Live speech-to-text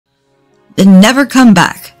then never come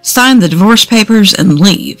back. Sign the divorce papers and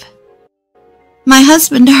leave." My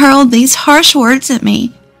husband hurled these harsh words at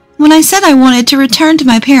me when I said I wanted to return to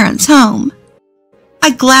my parents' home. I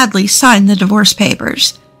gladly signed the divorce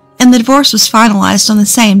papers, and the divorce was finalized on the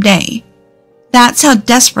same day. That's how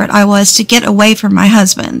desperate I was to get away from my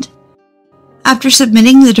husband. After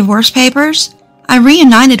submitting the divorce papers, I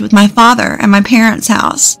reunited with my father at my parents'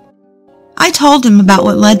 house. I told him about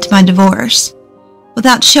what led to my divorce.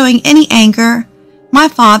 Without showing any anger, my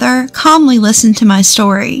father calmly listened to my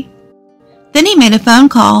story. Then he made a phone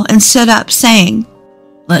call and stood up, saying,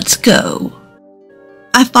 "Let's go."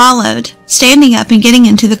 I followed, standing up and getting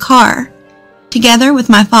into the car, together with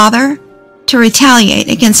my father, to retaliate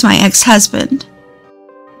against my ex-husband.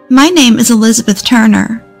 My name is Elizabeth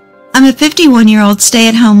Turner. I'm a 51-year-old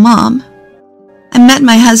stay-at-home mom. I met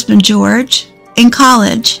my husband George in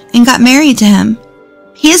college and got married to him.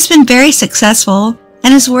 He has been very successful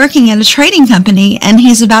and is working at a trading company, and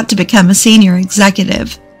he's about to become a senior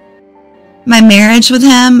executive. My marriage with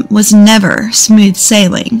him was never smooth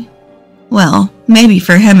sailing. Well, maybe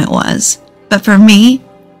for him it was, but for me,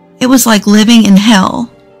 it was like living in hell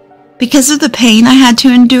because of the pain I had to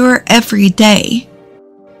endure every day.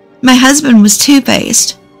 My husband was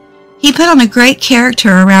two-faced. He put on a great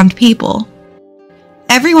character around people.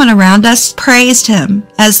 Everyone around us praised him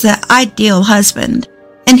as the ideal husband,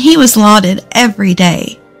 and he was lauded every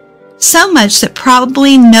day, so much that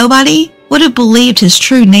probably nobody would have believed his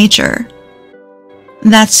true nature.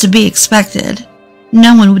 That's to be expected.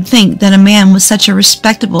 No one would think that a man with such a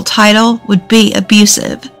respectable title would be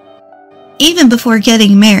abusive. Even before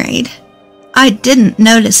getting married, I didn't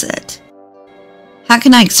notice it. How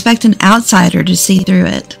can I expect an outsider to see through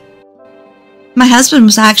it? My husband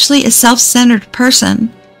was actually a self-centered person,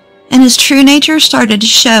 and his true nature started to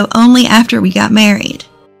show only after we got married.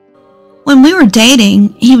 When we were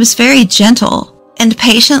dating, he was very gentle and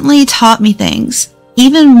patiently taught me things,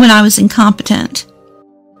 even when I was incompetent.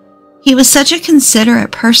 He was such a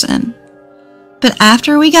considerate person, but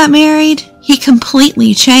after we got married, he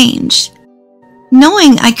completely changed.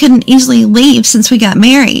 Knowing I couldn't easily leave since we got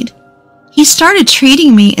married, he started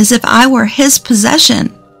treating me as if I were his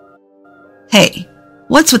possession. "Hey,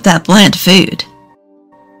 what's with that bland food?"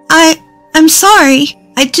 I'm sorry.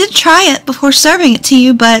 I did try it before serving it to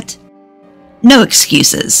you, but..." "No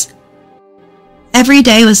excuses." Every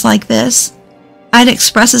day was like this. I'd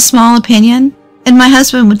express a small opinion, and my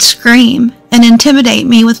husband would scream and intimidate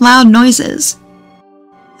me with loud noises.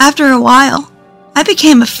 After a while, I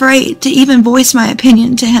became afraid to even voice my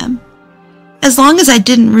opinion to him. As long as I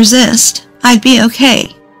didn't resist, I'd be okay.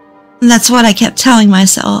 And that's what I kept telling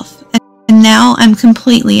myself, and now I'm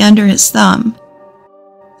completely under his thumb.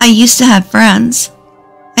 I used to have friends,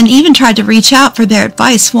 and even tried to reach out for their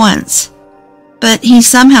advice once, but he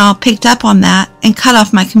somehow picked up on that and cut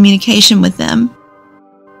off my communication with them.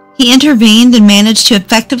 He intervened and managed to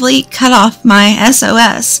effectively cut off my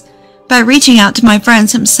SOS by reaching out to my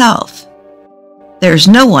friends himself. "There's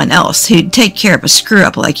no one else who'd take care of a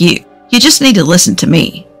screw-up like you. You just need to listen to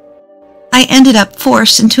me." I ended up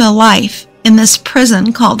forced into a life in this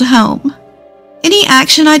prison called home. Any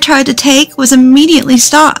action I tried to take was immediately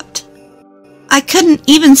stopped. I couldn't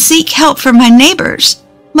even seek help from my neighbors,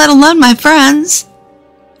 let alone my friends.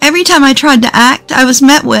 Every time I tried to act, I was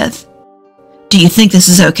met with, "Do you think this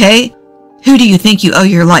is okay? Who do you think you owe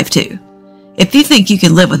your life to? If you think you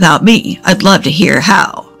can live without me, I'd love to hear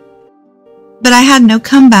how." But I had no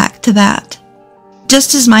comeback to that.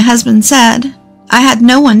 Just as my husband said, I had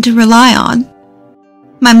no one to rely on.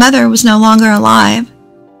 My mother was no longer alive,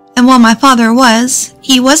 and while my father was,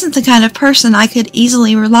 he wasn't the kind of person I could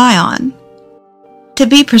easily rely on. To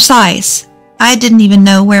be precise, I didn't even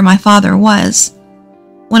know where my father was.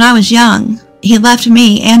 When I was young, he left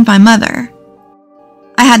me and my mother.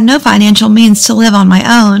 I had no financial means to live on my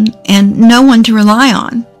own and no one to rely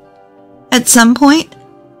on. At some point,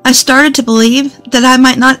 I started to believe that I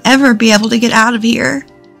might not ever be able to get out of here.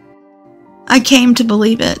 I came to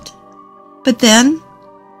believe it. But then,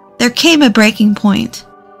 there came a breaking point.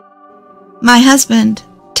 My husband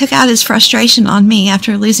took out his frustration on me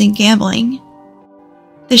after losing gambling.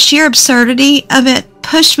 The sheer absurdity of it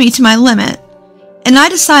pushed me to my limit, and I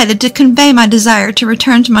decided to convey my desire to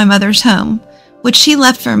return to my mother's home, which she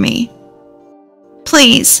left for me.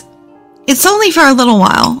 "Please, it's only for a little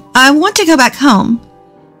while. I want to go back home.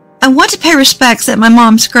 I want to pay respects at my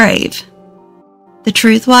mom's grave." The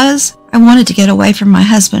truth was, I wanted to get away from my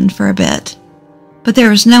husband for a bit, but there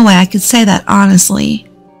was no way I could say that honestly.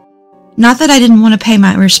 Not that I didn't want to pay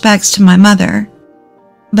my respects to my mother,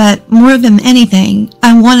 but more than anything,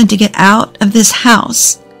 I wanted to get out of this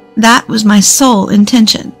house. That was my sole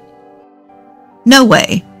intention. No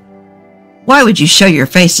way. Why would you show your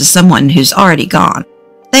face to someone who's already gone?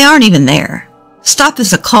 They aren't even there. Stop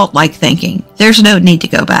this occult-like thinking. There's no need to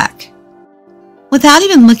go back. Without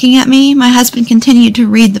even looking at me, my husband continued to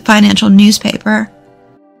read the financial newspaper.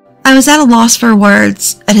 I was at a loss for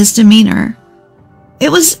words at his demeanor.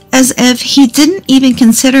 It was as if he didn't even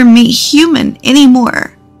consider me human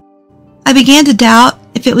anymore. I began to doubt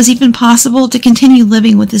if it was even possible to continue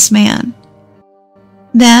living with this man.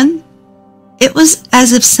 Then, it was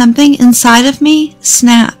as if something inside of me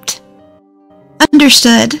snapped.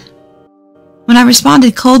 Understood. When I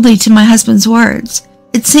responded coldly to my husband's words,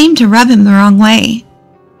 it seemed to rub him the wrong way.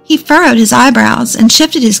 He furrowed his eyebrows and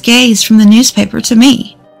shifted his gaze from the newspaper to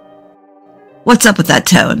me. What's up with that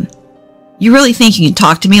tone? You really think you can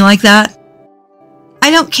talk to me like that?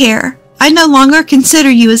 I don't care. I no longer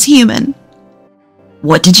consider you as human.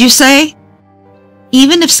 What did you say?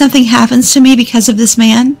 Even if something happens to me because of this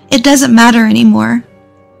man, it doesn't matter anymore.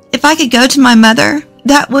 If I could go to my mother,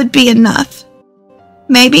 that would be enough.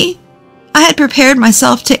 Maybe I had prepared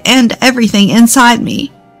myself to end everything inside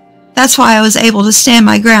me. That's why I was able to stand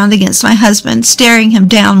my ground against my husband, staring him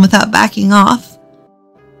down without backing off.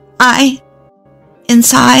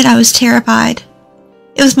 Inside, I was terrified.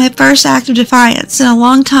 It was my first act of defiance in a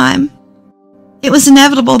long time. It was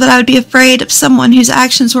inevitable that I would be afraid of someone whose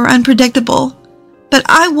actions were unpredictable. But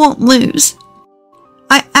I won't lose.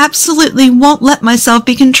 I absolutely won't let myself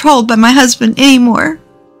be controlled by my husband anymore.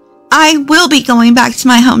 I will be going back to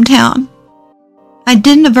my hometown. I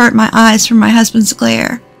didn't avert my eyes from my husband's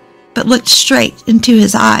glare, but looked straight into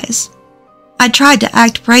his eyes. I tried to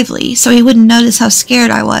act bravely so he wouldn't notice how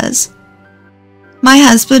scared I was. My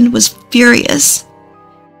husband was furious.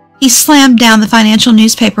 He slammed down the financial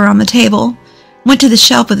newspaper on the table, went to the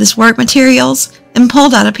shelf with his work materials, and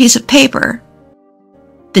pulled out a piece of paper.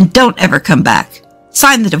 Then don't ever come back.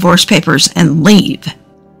 Sign the divorce papers and leave.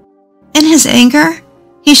 In his anger,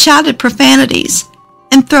 he shouted profanities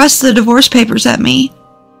and thrust the divorce papers at me.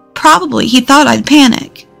 Probably he thought I'd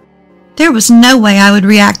panic. There was no way I would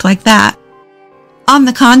react like that. On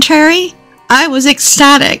the contrary, I was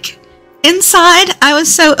ecstatic. Inside, I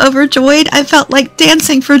was so overjoyed I felt like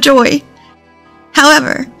dancing for joy.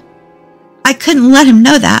 However, I couldn't let him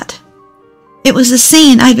know that. It was the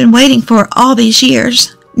scene I'd been waiting for all these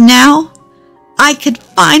years. Now, I could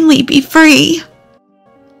finally be free.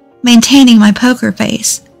 Maintaining my poker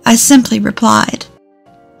face, I simply replied,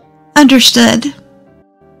 "Understood."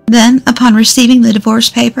 Then, upon receiving the divorce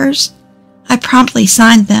papers, I promptly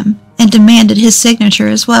signed them and demanded his signature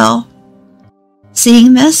as well.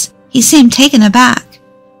 Seeing this, he seemed taken aback,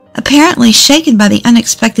 apparently shaken by the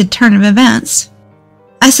unexpected turn of events.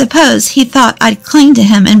 I suppose he thought I'd cling to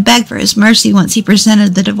him and beg for his mercy once he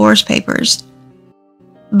presented the divorce papers.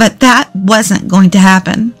 But that wasn't going to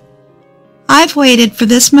happen. I've waited for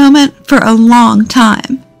this moment for a long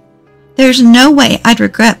time. There's no way I'd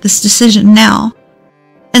regret this decision now.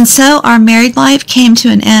 And so our married life came to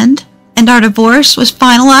an end, and our divorce was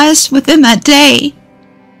finalized within that day.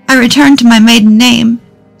 I returned to my maiden name,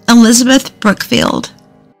 Elizabeth Brookfield.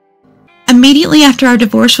 Immediately after our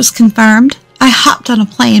divorce was confirmed, I hopped on a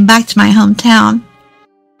plane back to my hometown.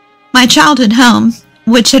 My childhood home,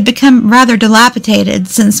 which had become rather dilapidated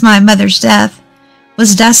since my mother's death,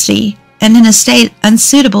 was dusty and in a state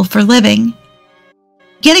unsuitable for living.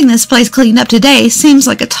 Getting this place cleaned up today seems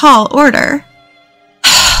like a tall order.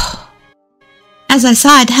 As I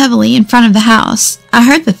sighed heavily in front of the house, I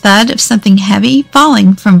heard the thud of something heavy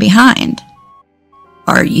falling from behind.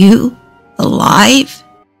 Are you alive?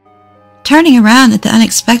 Turning around at the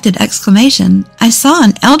unexpected exclamation, I saw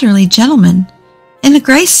an elderly gentleman in a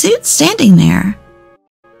gray suit standing there.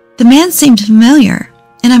 The man seemed familiar,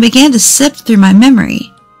 and I began to sift through my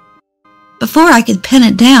memory. Before I could pin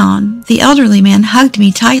it down, the elderly man hugged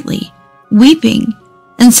me tightly, weeping,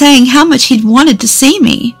 and saying how much he'd wanted to see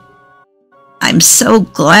me. I'm so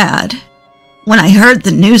glad. When I heard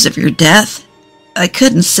the news of your death, I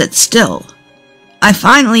couldn't sit still. I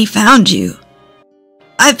finally found you.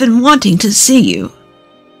 I've been wanting to see you.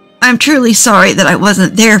 I'm truly sorry that I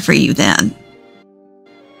wasn't there for you then.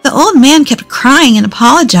 The old man kept crying and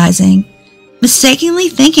apologizing, mistakenly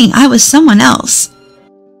thinking I was someone else.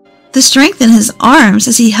 The strength in his arms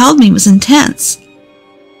as he held me was intense,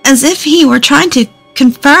 as if he were trying to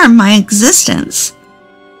confirm my existence,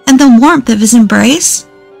 and the warmth of his embrace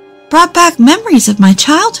brought back memories of my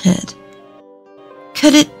childhood.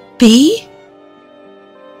 Could it be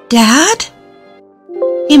Dad?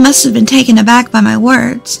 He must have been taken aback by my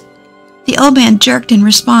words. The old man jerked in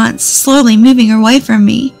response, slowly moving away from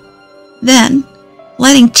me. Then,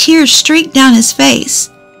 letting tears streak down his face,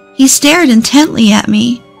 he stared intently at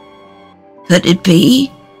me. Could it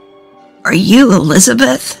be? Are you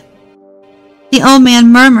Elizabeth? The old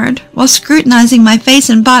man murmured while scrutinizing my face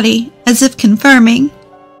and body as if confirming.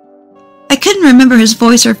 I couldn't remember his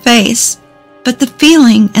voice or face, but the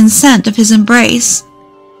feeling and scent of his embrace.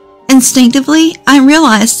 Instinctively, I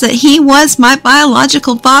realized that he was my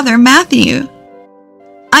biological father, Matthew.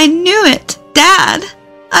 I knew it, Dad!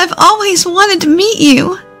 I've always wanted to meet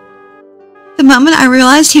you. The moment I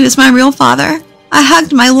realized he was my real father, I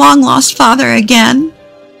hugged my long-lost father again.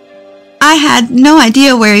 I had no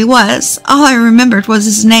idea where he was. All I remembered was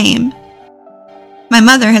his name. My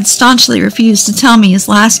mother had staunchly refused to tell me his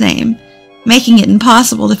last name, making it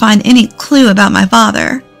impossible to find any clue about my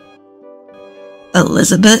father.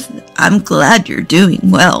 Elizabeth, I'm glad you're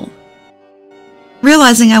doing well.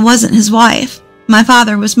 Realizing I wasn't his wife, my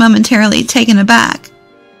father was momentarily taken aback,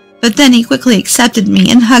 but then he quickly accepted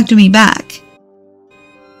me and hugged me back.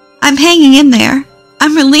 I'm hanging in there.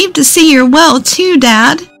 I'm relieved to see you're well too,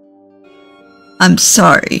 Dad. I'm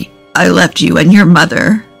sorry I left you and your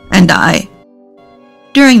mother and I.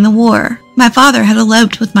 During the war, my father had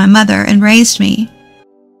eloped with my mother and raised me.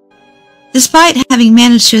 Despite having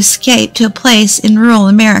managed to escape to a place in rural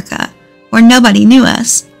America where nobody knew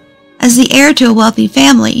us, as the heir to a wealthy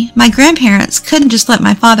family, my grandparents couldn't just let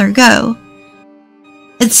my father go.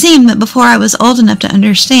 It seemed that before I was old enough to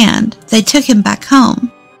understand, they took him back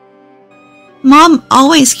home. Mom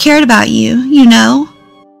always cared about you, you know.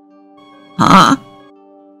 Huh?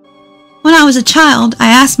 When I was a child,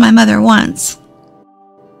 I asked my mother once,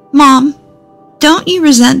 Mom, don't you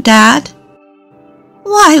resent Dad?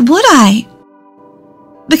 Why would I?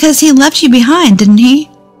 Because he left you behind, didn't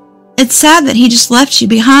he? It's sad that he just left you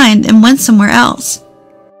behind and went somewhere else.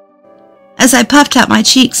 As I puffed out my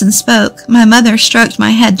cheeks and spoke, my mother stroked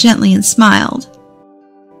my head gently and smiled.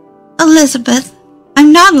 Elizabeth,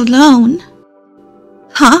 I'm not alone.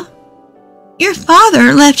 Huh? Your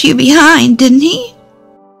father left you behind, didn't he?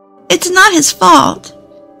 It's not his fault.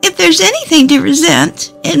 If there's anything to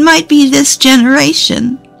resent, it might be this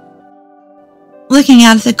generation. Looking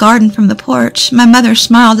out at the garden from the porch, my mother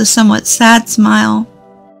smiled a somewhat sad smile.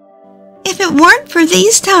 If it weren't for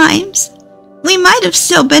these times, we might have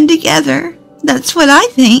still been together. That's what I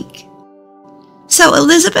think. So,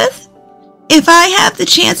 Elizabeth, if I have the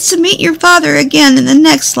chance to meet your father again in the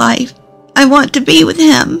next life, I want to be with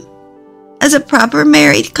him, as a proper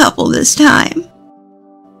married couple this time.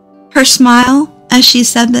 Her smile, as she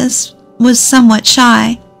said this, was somewhat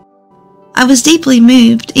shy. I was deeply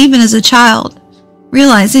moved, even as a child,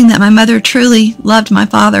 realizing that my mother truly loved my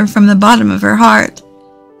father from the bottom of her heart,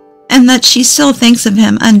 and that she still thinks of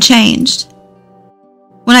him unchanged.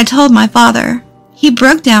 When I told my father, he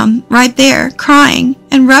broke down right there, crying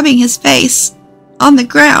and rubbing his face on the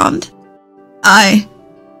ground. I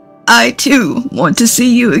too want to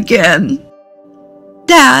see you again.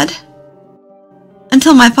 Dad.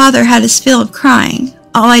 Until my father had his fill of crying,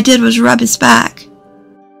 all I did was rub his back.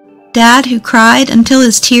 Dad, who cried until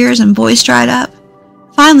his tears and voice dried up,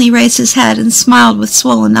 finally raised his head and smiled with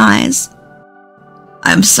swollen eyes.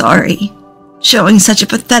 I'm sorry, showing such a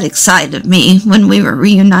pathetic side of me when we were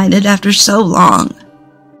reunited after so long.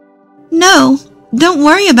 No, don't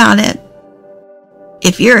worry about it.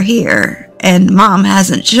 If you're here and Mom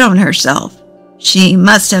hasn't shown herself, she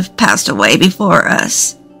must have passed away before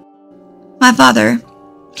us. My father,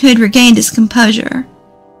 who had regained his composure,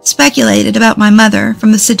 speculated about my mother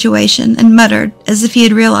from the situation and muttered as if he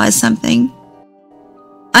had realized something.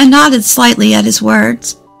 I nodded slightly at his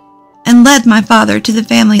words and led my father to the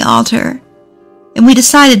family altar, and we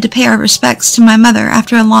decided to pay our respects to my mother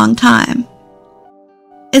after a long time.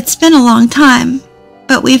 It's been a long time,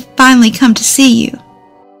 but we've finally come to see you.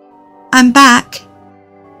 I'm back.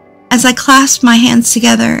 As I clasped my hands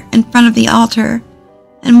together in front of the altar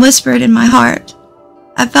and whispered in my heart,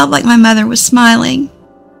 I felt like my mother was smiling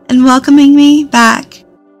and welcoming me back.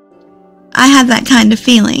 I had that kind of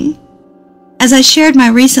feeling. As I shared my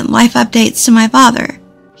recent life updates to my father,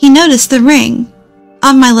 he noticed the ring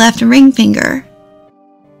on my left ring finger.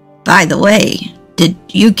 By the way, did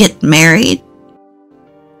you get married?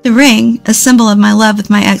 The ring, a symbol of my love with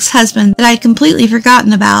my ex-husband that I'd completely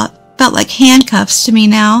forgotten about, felt like handcuffs to me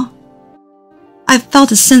now. I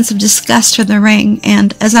felt a sense of disgust for the ring,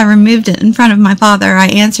 and as I removed it in front of my father, I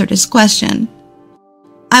answered his question.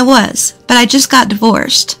 I was, but I just got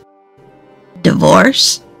divorced.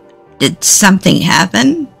 Divorce? Did something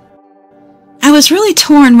happen? I was really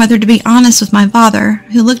torn whether to be honest with my father,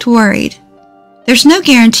 who looked worried. There's no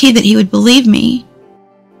guarantee that he would believe me.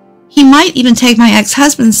 He might even take my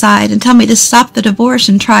ex-husband's side and tell me to stop the divorce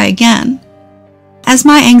and try again. As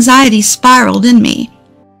my anxiety spiraled in me,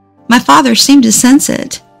 my father seemed to sense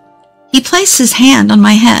it. He placed his hand on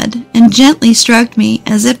my head and gently stroked me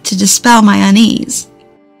as if to dispel my unease.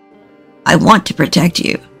 I want to protect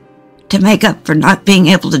you, to make up for not being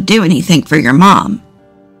able to do anything for your mom.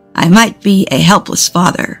 I might be a helpless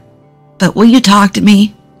father, but will you talk to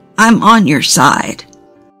me? I'm on your side.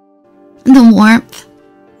 The warmth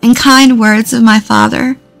and kind words of my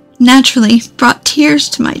father naturally brought tears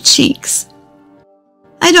to my cheeks.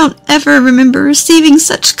 I don't ever remember receiving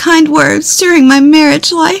such kind words during my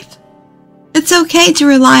marriage life. It's okay to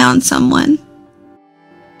rely on someone.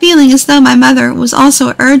 Feeling as though my mother was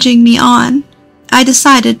also urging me on, I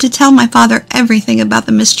decided to tell my father everything about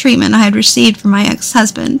the mistreatment I had received from my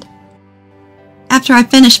ex-husband. After I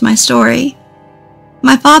finished my story,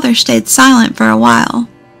 my father stayed silent for a while,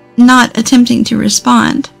 not attempting to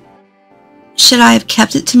respond. Should I have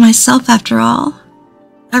kept it to myself after all?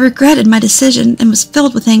 I regretted my decision and was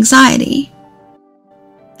filled with anxiety.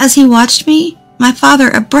 As he watched me, my father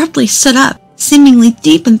abruptly stood up, seemingly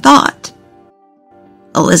deep in thought.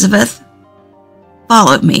 Elizabeth,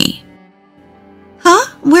 follow me.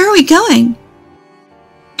 Huh? Where are we going?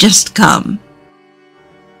 Just come.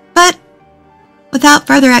 But, without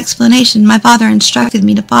further explanation, my father instructed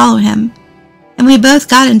me to follow him, and we both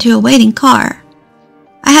got into a waiting car.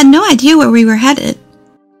 I had no idea where we were headed,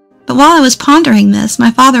 but while I was pondering this,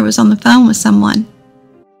 my father was on the phone with someone.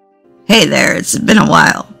 Hey there, it's been a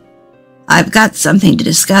while. I've got something to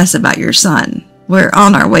discuss about your son. We're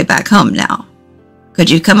on our way back home now. Could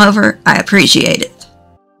you come over? I appreciate it.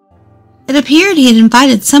 It appeared he had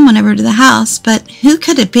invited someone over to the house, but who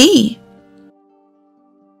could it be?